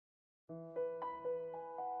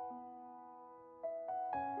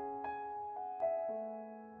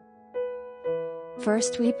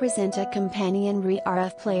First, we present a companion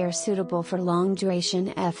ReRF player suitable for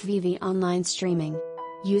long-duration FVV online streaming.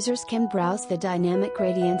 Users can browse the dynamic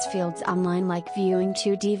radiance fields online like viewing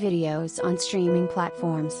 2D videos on streaming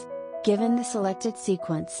platforms. Given the selected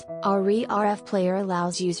sequence, our ReRF player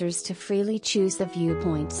allows users to freely choose the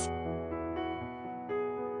viewpoints.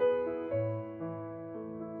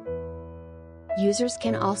 Users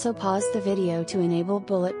can also pause the video to enable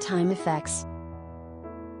bullet time effects.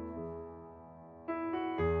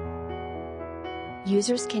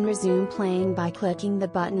 Users can resume playing by clicking the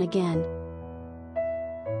button again.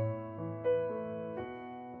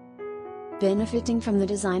 Benefiting from the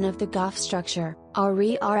design of the GOF structure, our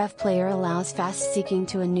ReRF player allows fast seeking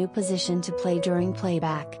to a new position to play during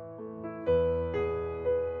playback.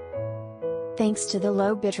 Thanks to the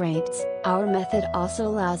low bitrates, our method also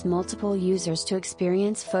allows multiple users to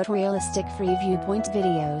experience photorealistic free viewpoint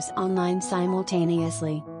videos online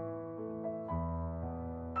simultaneously.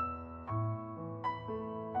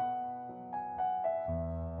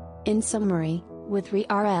 In summary, with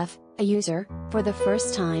ReRF, a user, for the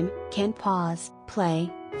first time, can pause, play,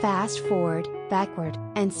 fast forward, backward,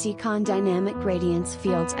 and seek on dynamic radiance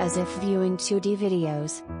fields as if viewing 2D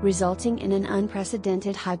videos, resulting in an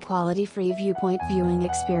unprecedented high-quality free viewpoint viewing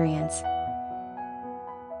experience.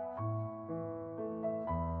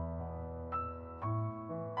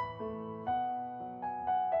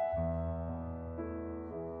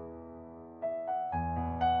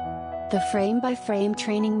 The frame-by-frame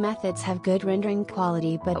training methods have good rendering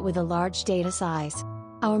quality but with a large data size.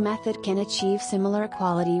 Our method can achieve similar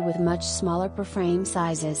quality with much smaller per-frame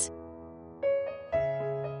sizes.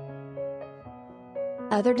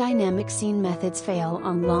 Other dynamic scene methods fail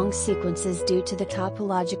on long sequences due to the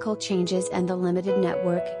topological changes and the limited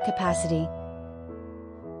network capacity.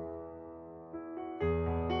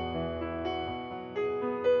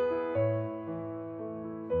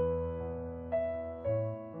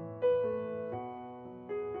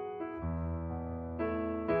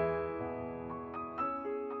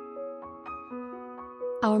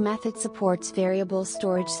 Our method supports variable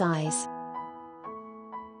storage size.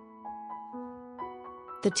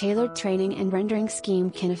 The tailored training and rendering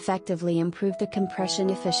scheme can effectively improve the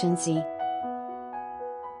compression efficiency.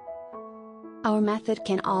 Our method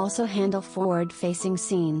can also handle forward-facing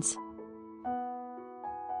scenes,